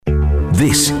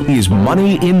This is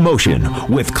Money in Motion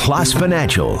with Klaas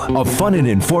Financial, a fun and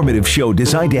informative show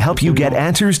designed to help you get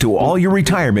answers to all your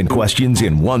retirement questions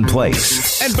in one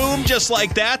place. And boom, just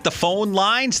like that, the phone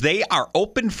lines, they are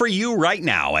open for you right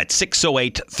now at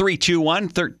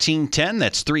 608-321-1310.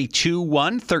 That's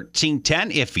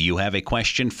 321-1310. If you have a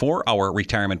question for our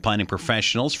retirement planning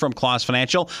professionals from Klaas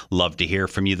Financial, love to hear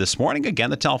from you this morning. Again,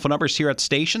 the telephone numbers here at the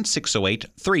station,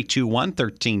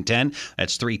 608-321-1310.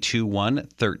 That's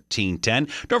 321-1310.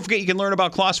 Don't forget, you can learn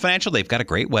about Klaas Financial. They've got a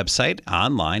great website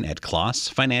online at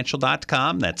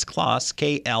klaasfinancial.com. That's Klaas,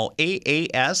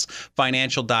 K-L-A-A-S,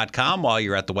 financial.com. While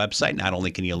you're at the website, not only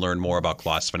can you learn more about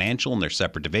Klaas Financial and their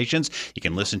separate divisions, you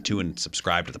can listen to and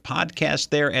subscribe to the podcast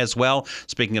there as well.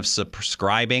 Speaking of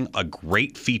subscribing, a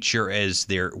great feature is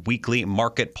their weekly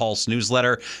Market Pulse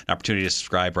newsletter. An opportunity to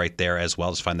subscribe right there as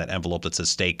well. Just find that envelope that says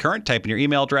Stay Current, type in your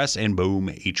email address, and boom,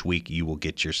 each week you will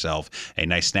get yourself a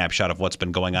nice snapshot of what's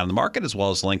been going on in the market, as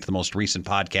well as a link to the most recent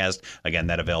podcast. Again,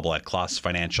 that available at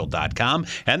klaasfinancial.com.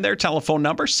 And their telephone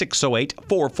number,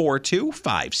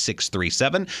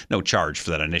 608-442-5637. No charge for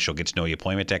that initial get-to-know-you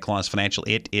appointment at Klaas Financial.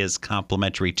 It is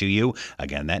complimentary to you.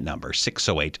 Again, that number,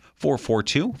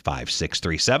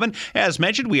 608-442-5637. As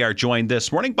mentioned, we are joined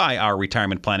this morning by our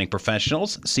retirement planning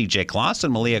professionals, CJ Klaas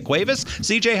and Malia Cuevas.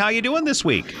 CJ, how you doing this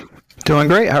week? Doing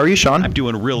great. How are you, Sean? I'm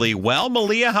doing really well.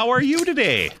 Malia, how are you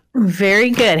today?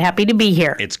 Very good. Happy to be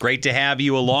here. It's great to have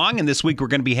you along. And this week we're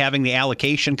going to be having the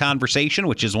allocation conversation,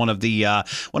 which is one of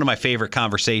my favorite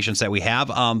conversations that we have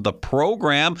on the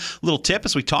program. Little tip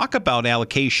as we talk about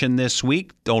allocation this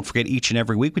week. Don't forget, each and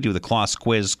every week we do the Klaas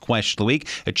Quiz Question of the Week,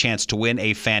 a chance to win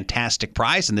a fantastic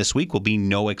prize. And this week will be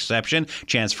no exception.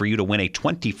 Chance for you to win a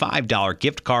 $25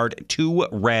 gift card to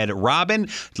Red Robin.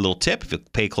 Little tip, if you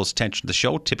pay close attention to the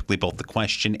show, typically both the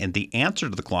question and the answer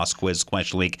to the Klaas Quiz Question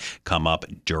of the Week come up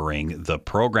during the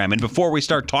program. And before we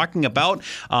start talking about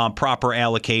proper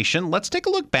allocation, let's take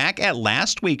a look back at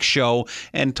last week's show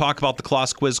and talk about the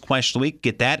Klaas Quiz Question of the Week.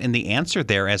 Get that and the answer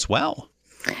there as well.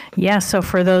 Yeah, so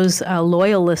for those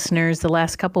loyal listeners, the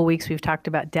last couple of weeks we've talked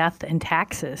about death and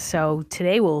taxes. So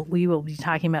today we will be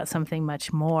talking about something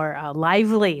much more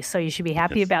lively. So you should be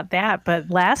happy about that. But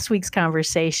last week's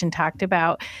conversation talked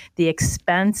about the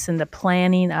expense and the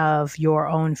planning of your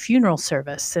own funeral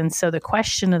service. And so the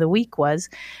question of the week was,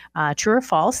 true or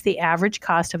false, the average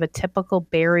cost of a typical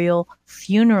burial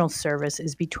funeral service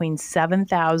is between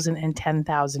 $7,000 and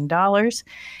 $10,000.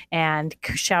 And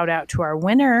shout out to our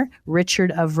winner,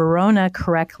 Richard of Verona,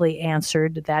 correctly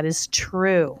answered that is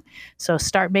true. So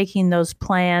start making those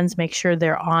plans. Make sure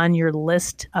they're on your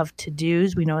list of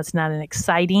to-dos. We know it's not an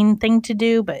exciting thing to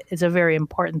do, but it's a very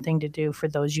important thing to do for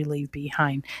those you leave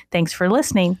behind. Thanks for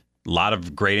listening. A lot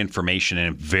of great information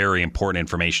and very important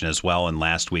information as well in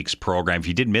last week's program. If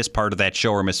you did miss part of that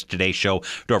show or missed today's show,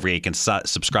 don't forget you can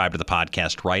subscribe to the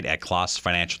podcast right at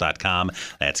klaasfinancial.com.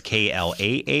 That's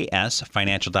K-L-A-A-S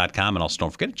financial.com. And also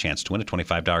don't forget a chance to win a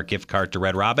 $25 gift card to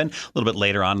Red Robin a little bit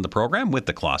later on in the program with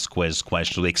the Klaas Quiz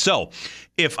Question of the Week. So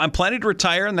if I'm planning to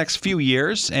retire in the next few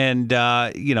years and,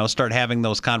 start having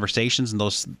those conversations and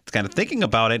those kind of thinking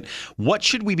about it, what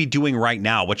should we be doing right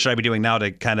now? What should I be doing now to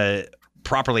kind of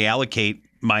properly allocate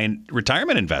my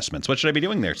retirement investments? What should I be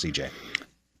doing there, CJ?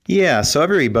 Yeah, so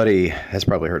everybody has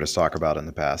probably heard us talk about in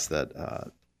the past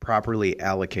that properly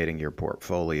allocating your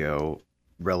portfolio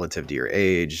relative to your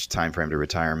age, time frame to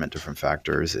retirement, different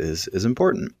factors is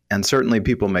important. And certainly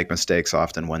people make mistakes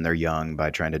often when they're young by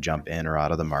trying to jump in or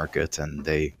out of the market, and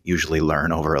they usually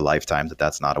learn over a lifetime that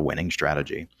that's not a winning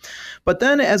strategy. But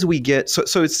then as we get, so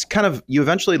it's kind of, you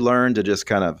eventually learn to just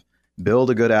kind of build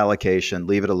a good allocation,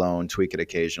 leave it alone, tweak it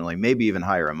occasionally, maybe even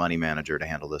hire a money manager to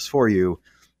handle this for you.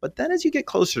 But then as you get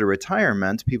closer to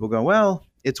retirement, people go, well,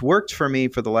 it's worked for me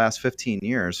for the last 15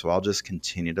 years, so I'll just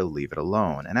continue to leave it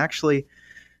alone. And actually,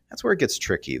 that's where it gets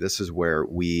tricky. This is where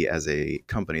we, as a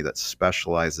company that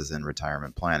specializes in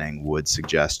retirement planning, would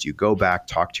suggest you go back,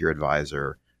 talk to your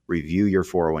advisor, review your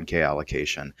 401k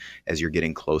allocation as you're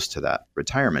getting close to that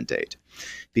retirement date.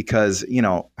 Because,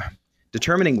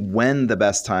 determining when the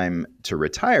best time to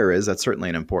retire is, that's certainly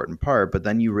an important part, but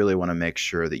then you really want to make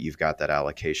sure that you've got that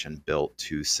allocation built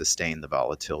to sustain the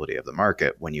volatility of the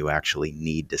market when you actually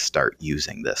need to start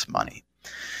using this money.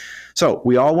 So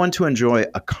we all want to enjoy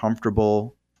a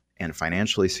comfortable and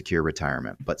financially secure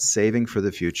retirement, but saving for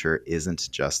the future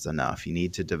isn't just enough. You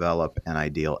need to develop an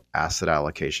ideal asset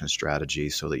allocation strategy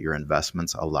so that your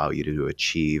investments allow you to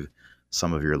achieve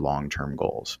some of your long-term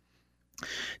goals.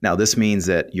 Now, this means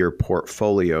that your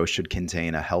portfolio should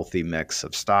contain a healthy mix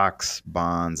of stocks,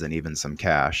 bonds, and even some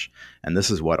cash. And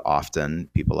this is what often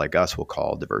people like us will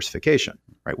call diversification,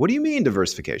 right? What do you mean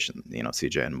diversification?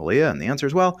 CJ and Malia, and the answer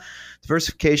is, well,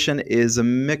 diversification is a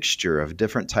mixture of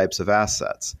different types of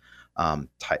assets,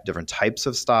 different types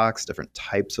of stocks, different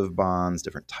types of bonds,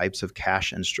 different types of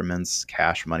cash instruments,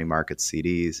 cash, money market,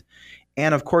 CDs.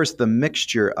 And of course, the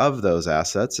mixture of those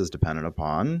assets is dependent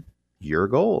upon your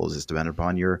goals, is dependent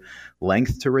upon your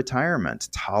length to retirement,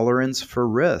 tolerance for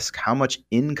risk, how much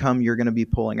income you're going to be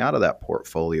pulling out of that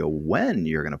portfolio, when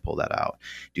you're going to pull that out.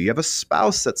 Do you have a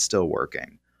spouse that's still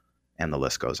working? And the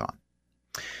list goes on.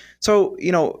 So,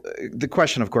 the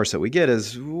question, of course, that we get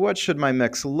is, what should my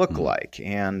mix look like?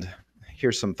 And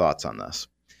here's some thoughts on this.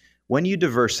 When you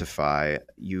diversify,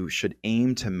 you should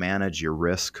aim to manage your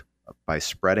risk by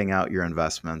spreading out your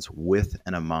investments with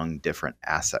and among different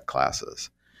asset classes.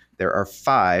 There are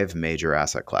 5 major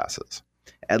asset classes,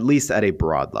 at least at a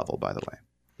broad level, by the way.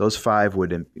 Those 5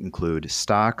 would include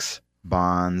stocks,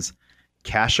 bonds,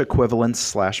 cash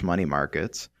equivalents / money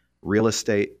markets, real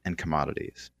estate, and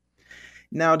commodities.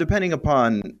 Now, depending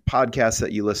upon podcasts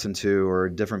that you listen to or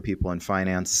different people in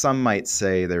finance, some might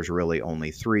say there's really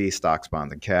only 3, stocks,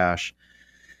 bonds, and cash.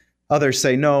 Others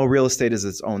say, no, real estate is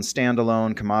its own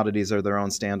standalone. Commodities are their own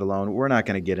standalone. We're not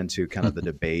going to get into kind of the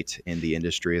debate in the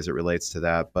industry as it relates to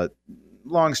that. But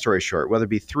long story short, whether it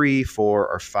be 3, 4,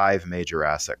 or 5 major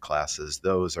asset classes,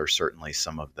 those are certainly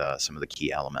some of the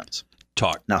key elements.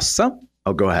 Talk. Now,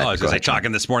 Oh, go ahead. I was going to say,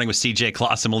 talking this morning with CJ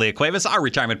Kloss and Malia Cuevas, our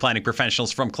retirement planning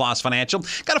professionals from Kloss Financial.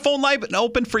 Got a phone line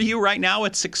open for you right now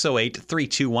at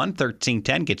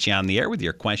 608-321-1310. Get you on the air with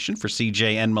your question for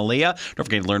CJ and Malia. Don't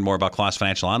forget to learn more about Kloss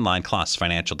Financial online,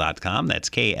 klossfinancial.com.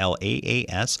 That's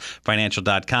KLAAS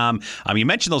financial.com. You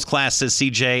mentioned those classes,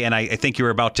 CJ, and I think you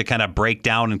were about to kind of break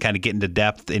down and kind of get into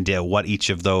depth into what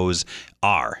each of those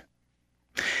are.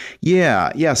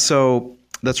 Yeah. So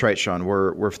that's right, Sean.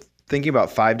 We're thinking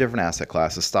about 5 different asset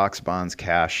classes: stocks, bonds,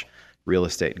 cash, real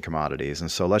estate, and commodities.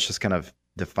 And so let's just kind of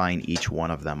define each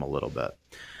one of them a little bit.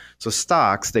 So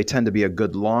stocks, they tend to be a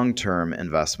good long-term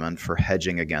investment for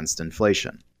hedging against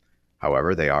inflation.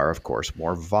 However, they are, of course,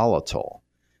 more volatile.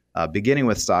 Beginning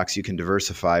with stocks, you can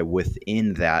diversify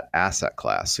within that asset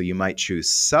class. So you might choose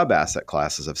sub-asset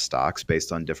classes of stocks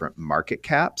based on different market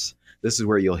caps. This is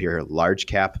where you'll hear large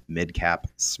cap, mid cap,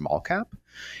 small cap.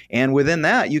 And within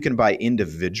that, you can buy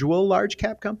individual large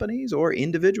cap companies or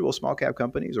individual small cap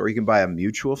companies, or you can buy a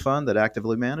mutual fund that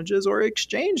actively manages, or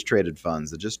exchange traded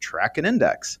funds that just track an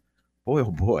index. Boy,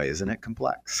 oh boy, isn't it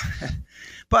complex?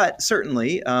 But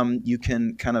certainly you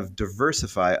can kind of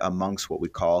diversify amongst what we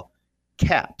call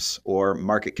caps, or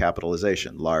market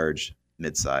capitalization: large,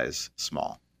 mid-size,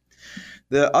 small.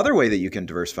 The other way that you can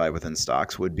diversify within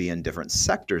stocks would be in different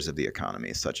sectors of the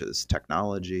economy, such as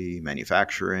technology,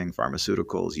 manufacturing,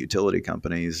 pharmaceuticals, utility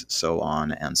companies, so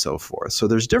on and so forth. So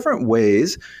there's different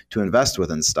ways to invest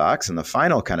within stocks. And the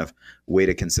final kind of way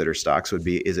to consider stocks would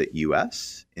be, is it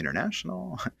U.S.,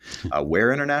 international,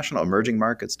 where international, emerging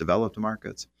markets, developed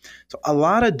markets? So a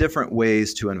lot of different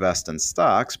ways to invest in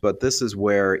stocks, but this is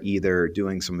where either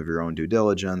doing some of your own due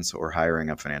diligence or hiring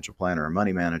a financial planner or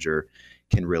money manager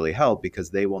can really help,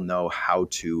 because they will know how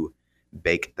to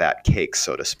bake that cake,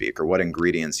 so to speak, or what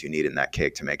ingredients you need in that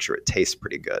cake to make sure it tastes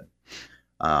pretty good.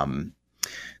 The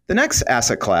next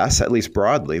asset class, at least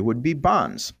broadly, would be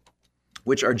bonds,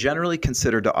 which are generally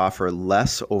considered to offer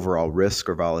less overall risk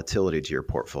or volatility to your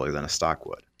portfolio than a stock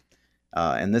would.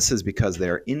 And this is because they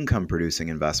are income-producing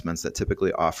investments that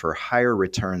typically offer higher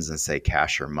returns than, say,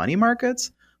 cash or money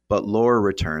markets, but lower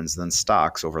returns than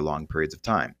stocks over long periods of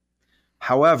time.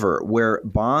 However, where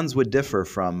bonds would differ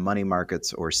from money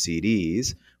markets or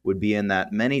CDs would be in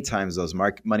that many times those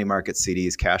money market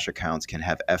CDs, cash accounts, can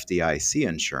have FDIC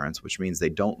insurance, which means they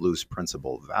don't lose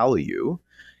principal value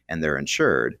and they're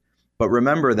insured. But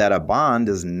remember that a bond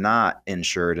is not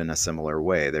insured in a similar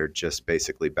way. They're just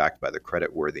basically backed by the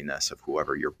creditworthiness of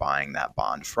whoever you're buying that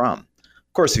bond from.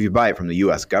 Of course, if you buy it from the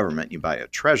U.S. government, you buy a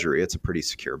treasury, it's a pretty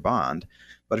secure bond.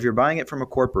 But if you're buying it from a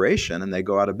corporation and they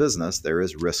go out of business, there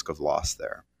is risk of loss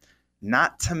there.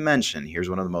 Not to mention, here's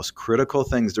one of the most critical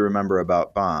things to remember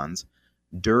about bonds: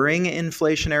 during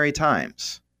inflationary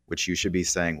times, which you should be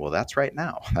saying, well, that's right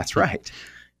now. That's right.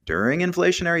 During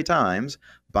inflationary times,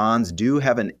 bonds do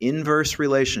have an inverse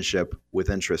relationship with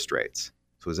interest rates.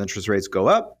 So as interest rates go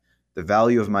up, the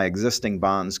value of my existing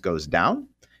bonds goes down.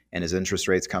 And as interest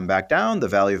rates come back down, the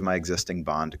value of my existing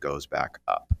bond goes back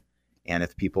up. And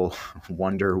if people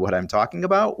wonder what I'm talking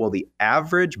about, well, the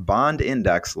average bond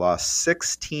index lost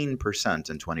 16%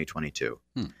 in 2022.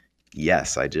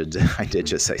 Yes, I did. I did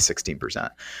just say 16%.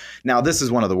 Now, this is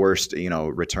one of the worst,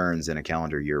 returns in a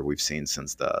calendar year we've seen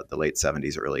since the late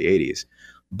 70s, early 80s.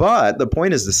 But the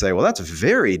point is to say, well, that's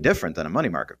very different than a money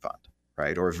market fund,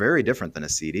 right? Or very different than a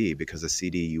CD, because a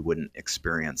CD, you wouldn't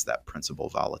experience that principal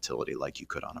volatility like you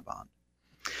could on a bond.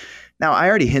 Now, I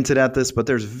already hinted at this, but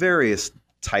there's various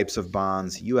types of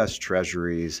bonds, U.S.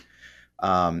 Treasuries,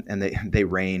 and they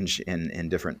range in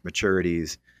different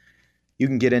maturities. You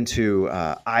can get into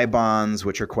I bonds,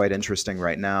 which are quite interesting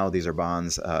right now. These are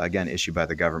bonds, again, issued by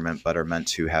the government, but are meant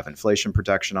to have inflation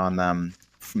protection on them.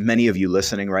 Many of you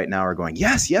listening right now are going,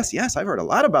 yes, I've heard a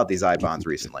lot about these I bonds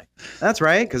recently. That's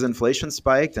right, because inflation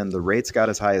spiked and the rates got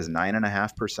as high as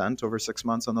 9.5% over 6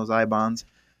 months on those I bonds.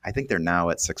 I think they're now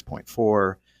at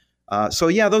 6.4. So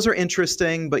yeah, those are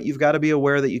interesting, but you've got to be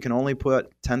aware that you can only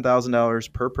put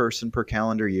 $10,000 per person per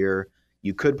calendar year.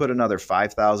 You could put another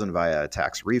 $5,000 via a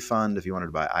tax refund if you wanted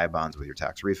to buy I bonds with your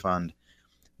tax refund,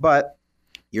 but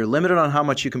you're limited on how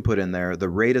much you can put in there. The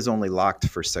rate is only locked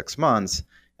for 6 months.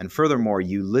 And furthermore,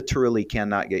 you literally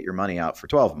cannot get your money out for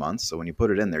 12 months. So when you put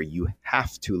it in there, you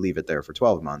have to leave it there for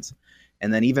 12 months.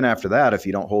 And then even after that, if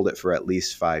you don't hold it for at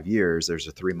least 5 years, there's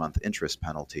a 3-month interest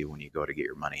penalty when you go to get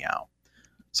your money out.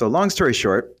 So long story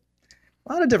short,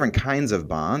 a lot of different kinds of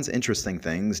bonds, interesting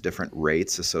things, different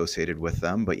rates associated with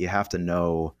them, but you have to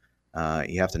know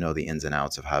the ins and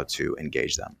outs of how to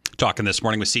engage them. Talking this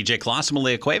morning with CJ Kloss and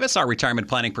Malia Cuevas, our retirement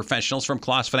planning professionals from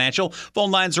Kloss Financial. Phone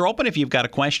lines are open if you've got a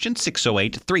question.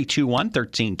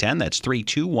 608-321-1310. That's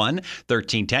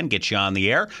 321-1310. Get you on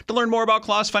the air. To learn more about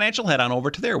Kloss Financial, head on over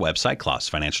to their website,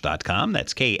 klossfinancial.com.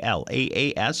 That's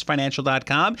KLAAS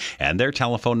financial.com. And their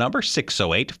telephone number,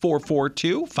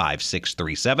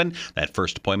 608-442-5637. That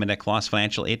first appointment at Kloss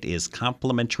Financial, it is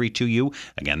complimentary to you.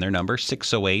 Again, their number,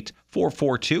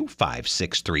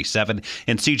 608-442-5637.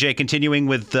 And CJ, continuing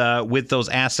with those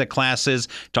asset classes,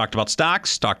 talked about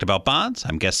stocks, talked about bonds.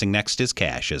 I'm guessing next is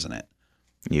cash, isn't it?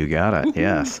 You got it.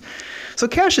 Yes. So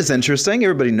cash is interesting.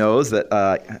 Everybody knows that.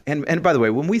 And by the way,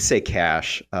 when we say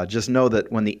cash, just know that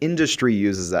when the industry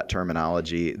uses that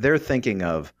terminology, they're thinking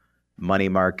of money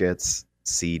markets,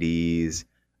 CDs,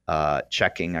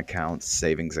 checking accounts,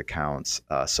 savings accounts,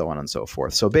 so on and so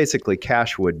forth. So basically,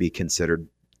 cash would be considered,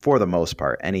 for the most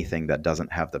part, anything that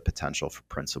doesn't have the potential for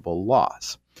principal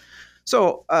loss.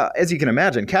 So as you can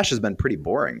imagine, cash has been pretty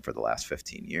boring for the last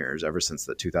 15 years. Ever since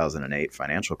the 2008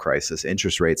 financial crisis,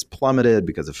 interest rates plummeted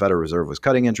because the Federal Reserve was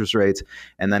cutting interest rates.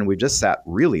 And then we just sat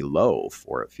really low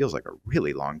for, it feels like, a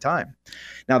really long time.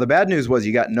 Now, the bad news was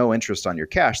you got no interest on your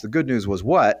cash. The good news was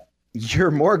what? Your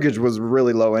mortgage was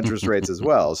really low interest rates as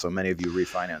well. So many of you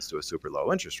refinanced to a super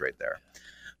low interest rate there.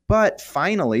 But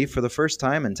finally, for the first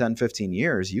time in 10, 15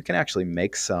 years, you can actually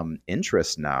make some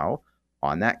interest now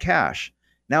on that cash.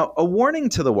 Now, a warning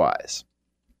to the wise.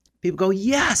 People go,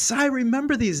 yes, I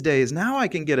remember these days. Now I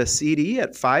can get a CD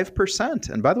at 5%.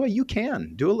 And by the way, you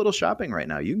can do a little shopping right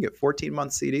now. You can get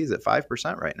 14-month CDs at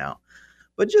 5% right now.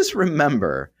 But just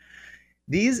remember,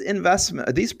 these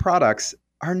products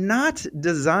are not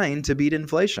designed to beat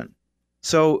inflation.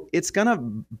 So it's going to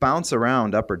bounce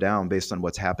around up or down based on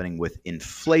what's happening with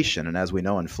inflation. And as we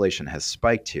know, inflation has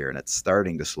spiked here and it's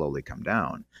starting to slowly come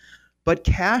down. But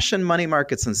cash and money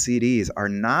markets and CDs are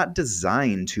not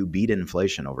designed to beat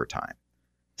inflation over time.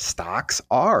 Stocks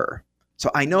are. So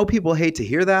I know people hate to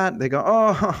hear that. They go,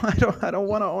 oh, I don't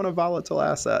want to own a volatile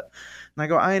asset. And I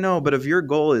go, I know, but if your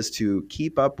goal is to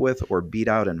keep up with or beat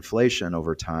out inflation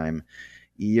over time,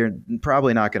 you're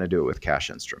probably not going to do it with cash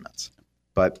instruments.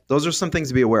 But those are some things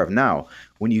to be aware of. Now,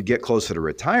 when you get closer to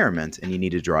retirement and you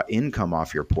need to draw income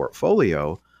off your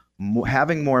portfolio,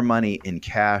 having more money in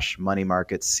cash, money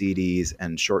markets, CDs,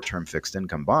 and short-term fixed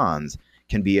income bonds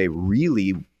can be a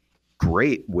really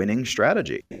great winning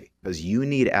strategy because you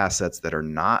need assets that are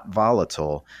not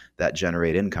volatile that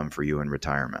generate income for you in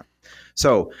retirement.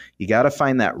 So you got to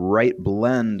find that right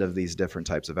blend of these different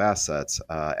types of assets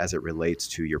as it relates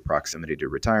to your proximity to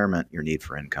retirement, your need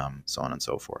for income, so on and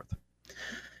so forth.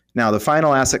 Now, the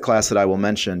final asset class that I will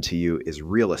mention to you is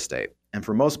real estate. And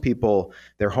for most people,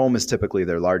 their home is typically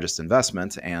their largest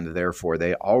investment, and therefore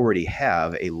they already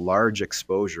have a large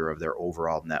exposure of their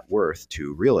overall net worth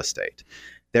to real estate.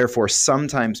 Therefore,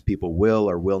 sometimes people will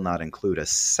or will not include a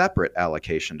separate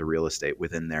allocation to real estate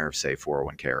within their, say,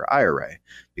 401k or IRA.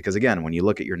 Because again, when you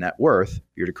look at your net worth, if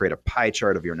you're to create a pie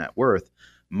chart of your net worth,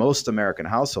 most American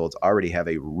households already have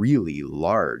a really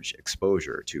large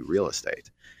exposure to real estate.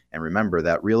 And remember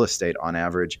that real estate on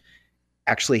average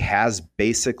actually has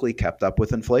basically kept up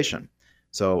with inflation.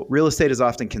 So real estate is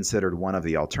often considered one of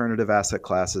the alternative asset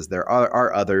classes. There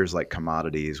are others like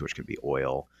commodities, which could be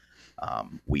oil,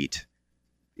 wheat,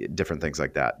 different things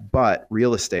like that. But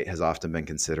real estate has often been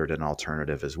considered an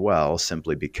alternative as well,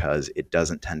 simply because it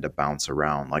doesn't tend to bounce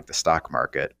around like the stock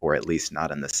market, or at least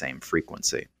not in the same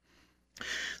frequency.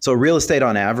 So real estate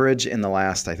on average in the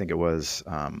last, I think it was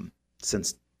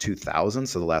since 2000,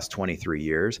 so the last 23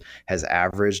 years, has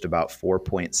averaged about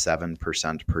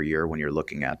 4.7% per year when you're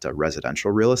looking at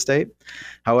residential real estate.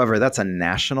 However, that's a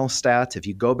national stat. If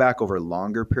you go back over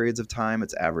longer periods of time,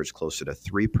 it's averaged closer to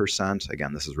 3%.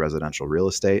 Again, this is residential real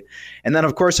estate. And then,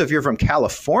 of course, if you're from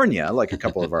California, like a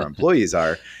couple of our employees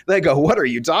are, they go, "What are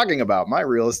you talking about? My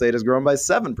real estate has grown by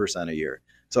 7% a year."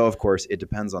 So, of course, it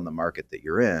depends on the market that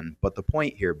you're in. But the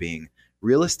point here being,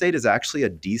 real estate is actually a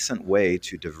decent way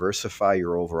to diversify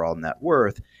your overall net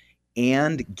worth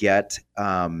and get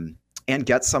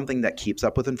something that keeps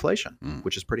up with inflation,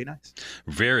 which is pretty nice.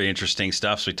 Very interesting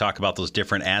stuff. So we talk about those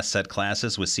different asset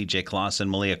classes with CJ Kloss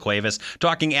and Malia Cuevas,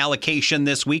 talking allocation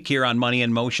this week here on Money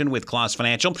in Motion with Kloss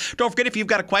Financial. Don't forget, if you've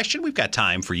got a question, we've got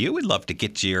time for you. We'd love to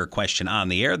get your question on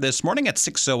the air this morning at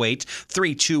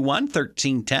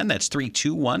 608-321-1310. That's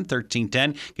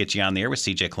 321-1310. Get you on the air with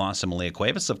CJ Kloss and Malia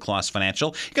Cuevas of Kloss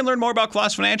Financial. You can learn more about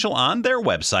Kloss Financial on their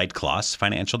website,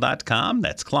 klossfinancial.com.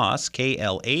 That's Kloss,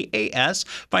 K-L-A-A-S,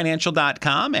 financial.com,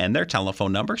 and their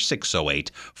telephone number,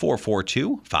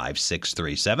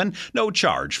 608-442-5637. No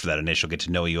charge for that initial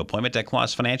get-to-know-you appointment at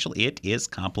Kloss Financial. It is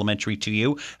complimentary to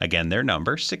you. Again, their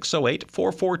number,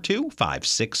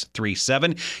 608-442-5637.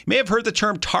 You may have heard the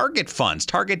term target funds,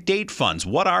 target date funds.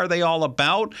 What are they all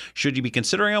about? Should you be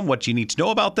considering them? What do you need to know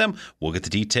about them? We'll get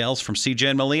the details from CJ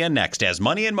and Malia next as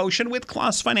Money in Motion with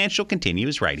Kloss Financial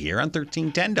continues right here on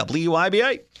 1310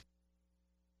 WIBA.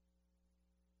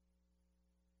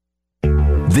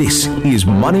 This is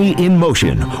Money in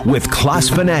Motion with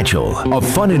Kloss Financial, a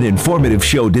fun and informative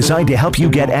show designed to help you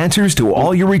get answers to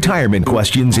all your retirement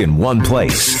questions in one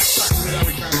place.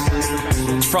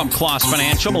 From Kloss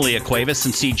Financial, Malia Cuevas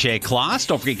and CJ Kloss.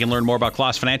 Don't forget you can learn more about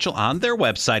Kloss Financial on their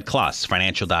website,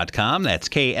 klossfinancial.com. That's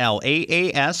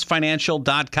K-L-A-A-S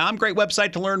financial.com. Great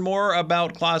website to learn more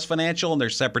about Kloss Financial and their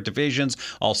separate divisions.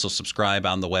 Also subscribe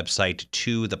on the website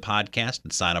to the podcast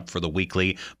and sign up for the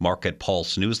weekly Market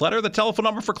Pulse newsletter. The telephone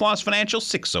number for Kloss Financial,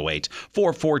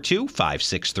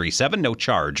 608-442-5637. No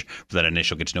charge for that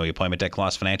initial get-to-know-you appointment at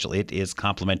Kloss Financial. It is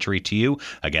complimentary to you.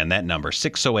 Again, that number,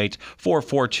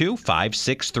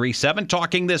 608-442-5637.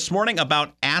 Talking this morning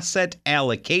about asset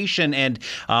allocation. And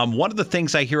one of the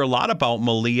things I hear a lot about,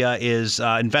 Malia, is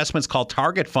investments called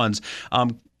target funds.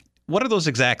 What are those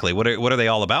exactly? What are they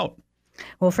all about?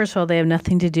 Well, first of all, they have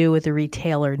nothing to do with a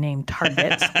retailer named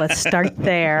Target. Let's start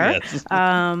there. Yes.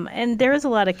 And there is a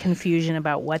lot of confusion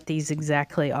about what these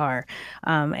exactly are.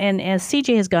 And as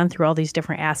CJ has gone through all these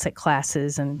different asset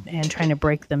classes and trying to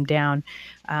break them down,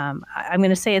 I'm going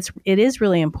to say it is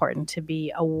really important to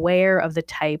be aware of the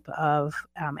type of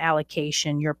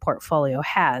allocation your portfolio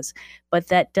has. But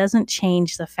that doesn't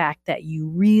change the fact that you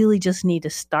really just need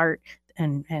to start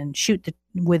and shoot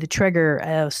with the trigger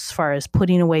as far as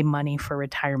putting away money for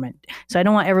retirement. So I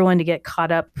don't want everyone to get caught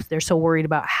up. They're so worried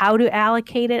about how to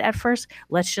allocate it at first.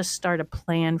 Let's just start a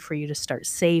plan for you to start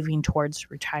saving towards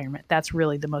retirement. That's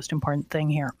really the most important thing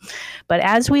here. But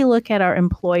as we look at our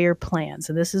employer plans,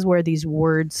 and this is where these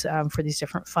words for these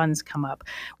different funds come up,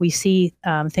 we see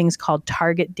things called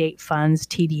target date funds,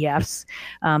 TDFs.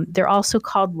 They're also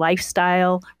called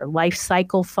lifestyle or life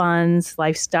cycle funds,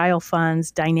 lifestyle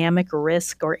funds, dynamic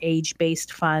risk or age-based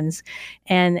funds.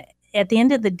 And at the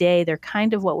end of the day, they're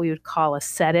kind of what we would call a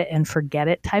set it and forget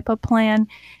it type of plan,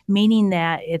 meaning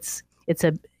that it's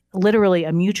literally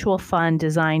a mutual fund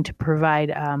designed to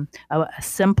provide a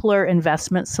simpler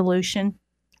investment solution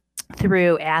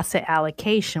through asset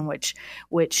allocation, which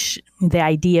the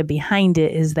idea behind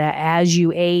it is that as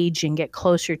you age and get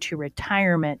closer to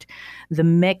retirement, the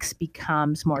mix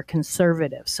becomes more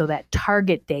conservative. So that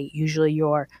target date, usually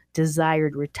your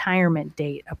desired retirement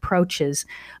date, approaches.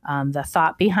 The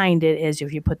thought behind it is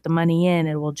if you put the money in,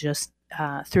 it will just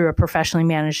through a professionally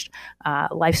managed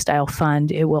lifestyle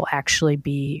fund, it will actually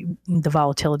be, the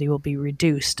volatility will be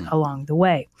reduced along the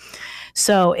way.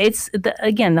 So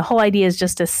again, the whole idea is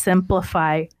just to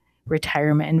simplify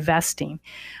retirement investing.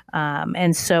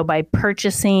 And so by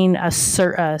purchasing a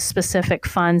specific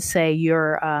fund, say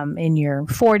you're in your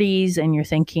 40s and you're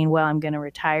thinking, well, I'm going to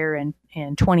retire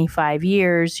in 25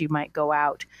 years, you might go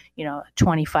out,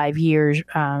 25 years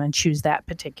and choose that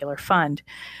particular fund.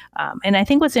 And I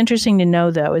think what's interesting to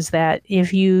know, though, is that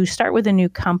if you start with a new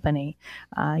company,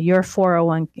 your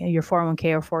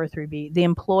 401k or 403b, the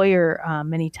employer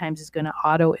many times is going to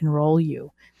auto-enroll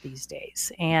you these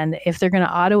days. And if they're going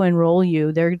to auto-enroll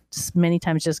you, they're many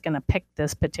times just going to pick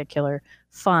this particular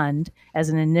fund as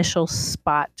an initial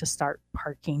spot to start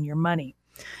parking your money.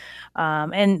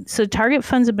 And so target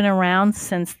funds have been around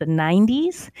since the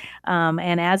 90s.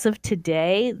 And as of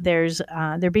today, they're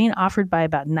being offered by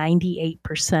about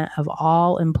 98% of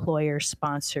all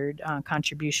employer-sponsored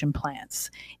contribution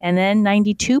plans. And then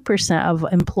 92% of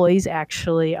employees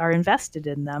actually are invested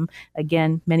in them,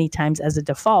 again, many times as a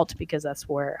default, because that's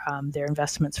where their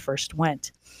investments first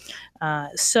went.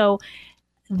 So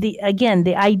the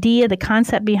idea, the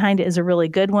concept behind it is a really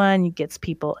good one. It gets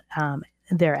people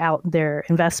their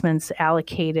investments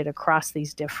allocated across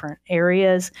these different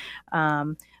areas.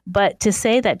 But to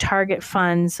say that target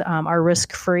funds are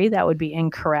risk-free, that would be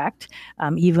incorrect,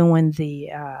 even when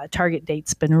the target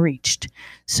date's been reached.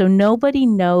 So nobody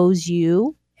knows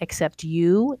you except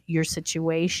you, your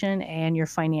situation, and your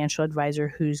financial advisor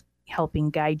who's helping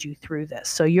guide you through this.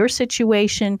 So your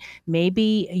situation,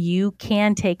 maybe you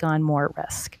can take on more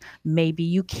risk. Maybe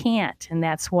you can't. And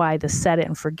that's why the set it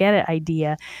and forget it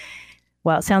idea,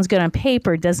 while it sounds good on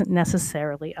paper, doesn't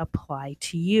necessarily apply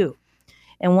to you.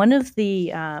 And one of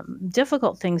the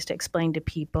difficult things to explain to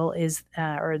people is,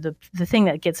 or the thing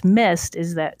that gets missed,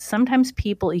 is that sometimes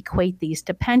people equate these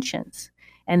to pensions.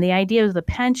 And the idea of the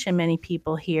pension, many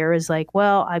people hear, is like,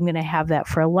 well, I'm going to have that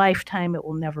for a lifetime. It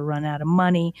will never run out of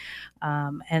money.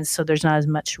 And so there's not as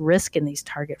much risk in these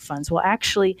target funds. Well,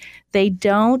 actually, they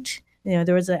don't.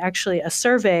 There was actually a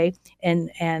survey,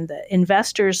 and the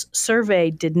investors'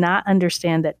 survey did not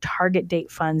understand that target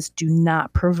date funds do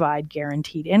not provide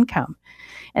guaranteed income.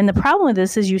 And the problem with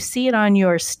this is you see it on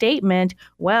your statement.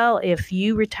 Well, if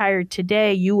you retired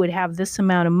today, you would have this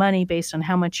amount of money based on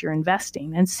how much you're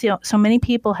investing. And so many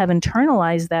people have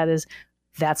internalized that as,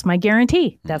 that's my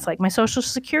guarantee. That's like my Social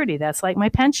Security. That's like my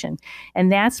pension.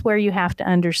 And that's where you have to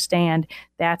understand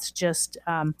that's just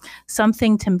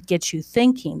something to get you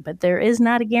thinking. But there is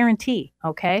not a guarantee,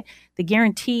 okay? The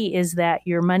guarantee is that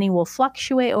your money will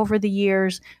fluctuate over the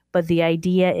years, but the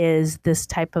idea is this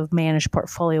type of managed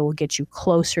portfolio will get you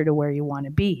closer to where you want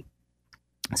to be.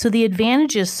 So the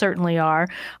advantages certainly are,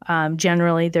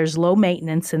 generally, there's low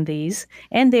maintenance in these,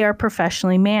 and they are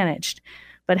professionally managed.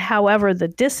 But however, the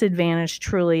disadvantage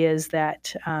truly is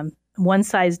that one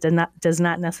size does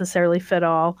not necessarily fit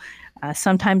all.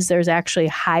 Sometimes there's actually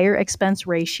higher expense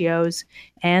ratios,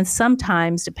 and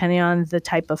sometimes, depending on the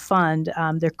type of fund,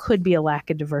 there could be a lack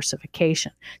of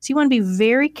diversification. So you want to be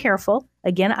very careful.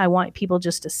 Again, I want people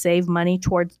just to save money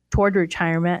toward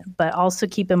retirement, but also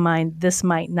keep in mind this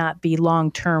might not be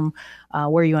long-term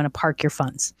where you want to park your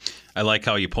funds. I like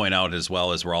how you point out as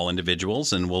well as we're all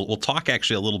individuals, and we'll talk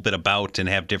actually a little bit about and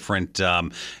have different,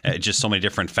 just so many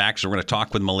different factors. We're going to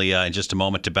talk with Malia in just a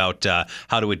moment about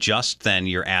how to adjust then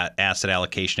your asset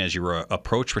allocation as you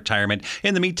approach retirement.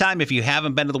 In the meantime, if you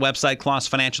haven't been to the website,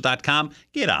 klaasfinancial.com,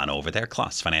 get on over there,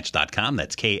 klaasfinancial.com.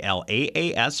 That's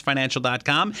KLAAS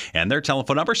financial.com. And their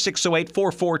telephone number,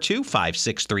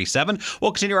 608-442-5637.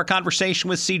 We'll continue our conversation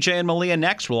with CJ and Malia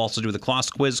next. We'll also do the Klaas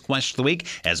Quiz question of the week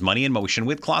as Money in Motion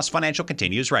with Klaas Financial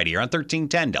continues right here on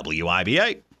 1310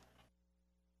 WIBA.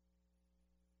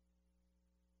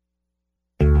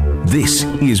 This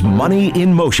is Money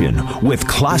in Motion with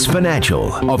Klaas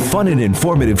Financial, a fun and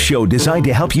informative show designed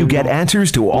to help you get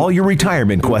answers to all your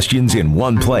retirement questions in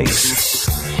one place.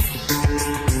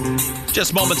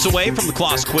 Just moments away from the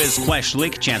Klaas Quiz question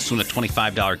week, a chance to win a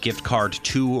 $25 gift card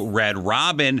to Red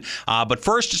Robin. But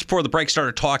first, just before the break,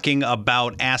 started talking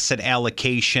about asset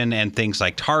allocation and things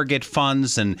like target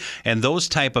funds and those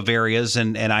type of areas.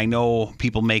 And I know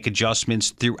people make adjustments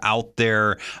throughout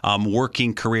their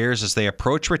working careers as they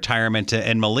approach retirement.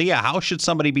 And Malia, how should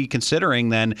somebody be considering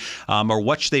then, or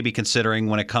what should they be considering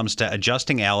when it comes to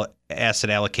adjusting asset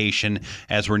allocation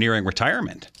as we're nearing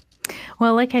retirement?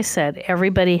 Well, like I said,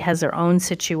 everybody has their own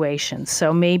situation.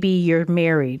 So maybe you're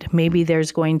married. Maybe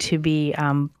there's going to be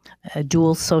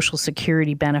dual Social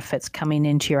Security benefits coming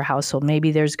into your household.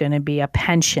 Maybe there's going to be a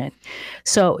pension.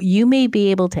 So you may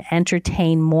be able to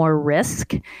entertain more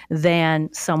risk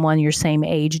than someone your same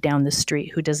age down the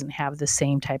street who doesn't have the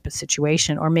same type of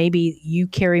situation. Or maybe you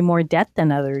carry more debt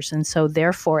than others. And so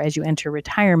therefore, as you enter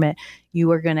retirement, you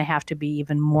are going to have to be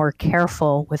even more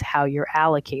careful with how you're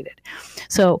allocated.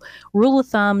 So rule of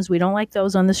thumbs, we don't like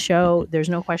those on the show. There's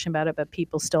no question about it, but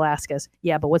people still ask us,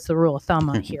 yeah, but what's the rule of thumb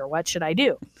on here? What should I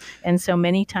do? And so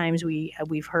many times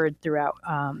we've heard throughout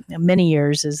many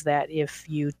years is that if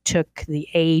you took the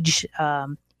age,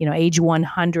 age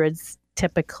 100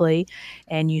 typically,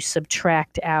 and you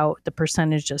subtract out the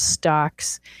percentage of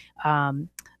stocks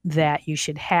that you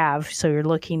should have, so you're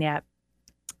looking at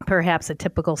perhaps a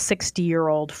typical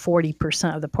 60-year-old,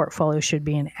 40% of the portfolio should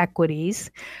be in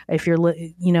equities. If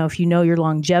if you know your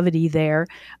longevity there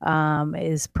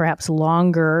is perhaps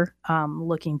longer,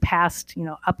 looking past,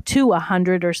 up to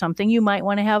 100 or something, you might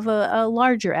want to have a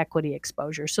larger equity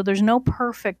exposure. So there's no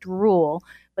perfect rule,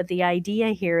 but the idea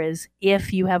here is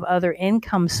if you have other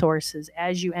income sources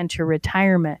as you enter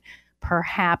retirement,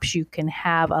 perhaps you can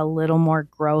have a little more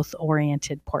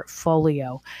growth-oriented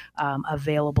portfolio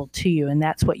available to you. And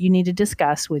that's what you need to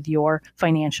discuss with your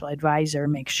financial advisor.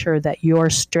 Make sure that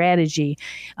your strategy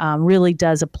really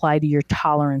does apply to your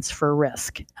tolerance for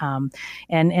risk.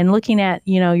 And looking at,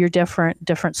 your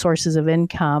different sources of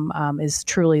income is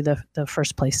truly the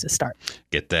first place to start.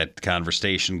 Get that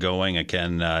conversation going.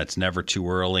 Again, it's never too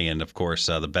early. And of course,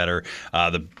 the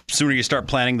sooner you start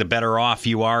planning, the better off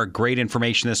you are. Great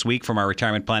information this week from our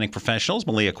retirement planning professionals,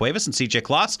 Malia Cuevas and CJ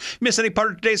Kloss. Miss any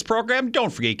part of today's program? Don't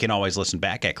forget you can always listen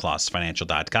back at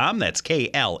klossfinancial.com. That's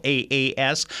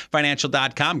KLAAS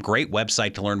financial.com. Great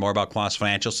website to learn more about Kloss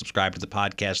Financial. Subscribe to the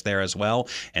podcast there as well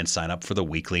and sign up for the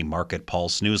weekly Market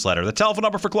Pulse newsletter. The telephone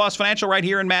number for Kloss Financial right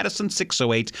here in Madison,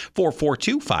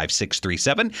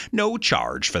 608-442-5637. No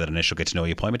charge for that initial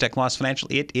get-to-know-you appointment at Kloss Financial.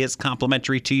 It is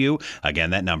complimentary to you.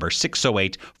 Again, that number,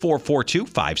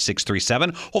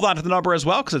 608-442-5637. Hold on to the number as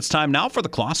well because it's time now for the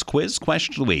Kloss Quiz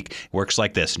Question of the Week. It works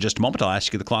like this. In just a moment, I'll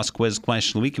ask you the Kloss Quiz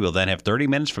Question of the Week. You will then have 30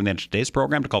 minutes from the end of today's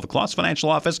program to call the Kloss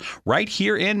Financial office right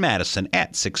here in Madison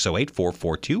at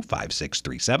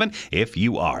 608-442-5637. If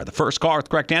you are the first caller with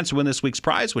the correct answer, win this week's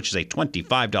prize, which is a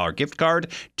 $25 gift card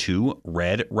to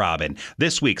Red Robin.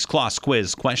 This week's Kloss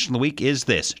Quiz Question of the Week is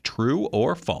this: true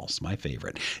or false? My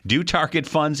favorite. Do target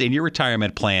funds in your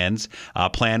retirement plan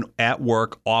at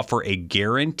work offer a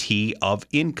guarantee of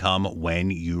income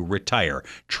when you retire?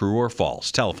 True or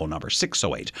false? Telephone number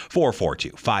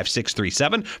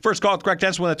 608-442-5637. First call with the correct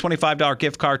answer, win a $25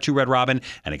 gift card to Red Robin.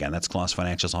 And again, that's Kloss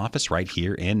Financial's office right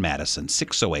here in Madison,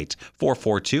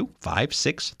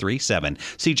 608-442-5637.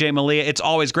 CJ, Malia, it's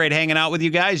always great hanging out with you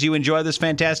guys. You enjoy this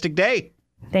fantastic day.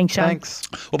 Thanks, Sean. Thanks.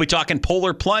 We'll be talking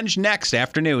Polar Plunge next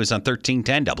after news on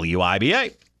 1310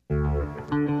 WIBA.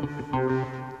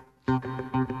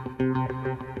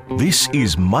 This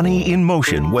is Money in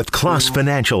Motion with Kloss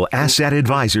Financial Asset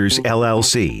Advisors,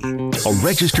 LLC, a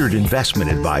registered investment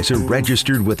advisor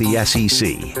registered with the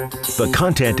SEC. The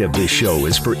content of this show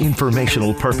is for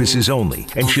informational purposes only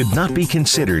and should not be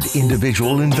considered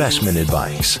individual investment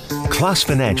advice. Kloss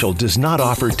Financial does not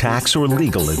offer tax or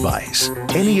legal advice.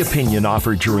 Any opinion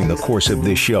offered during the course of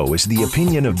this show is the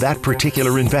opinion of that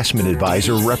particular investment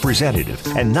advisor representative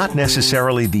and not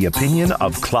necessarily the opinion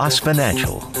of Kloss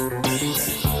Financial.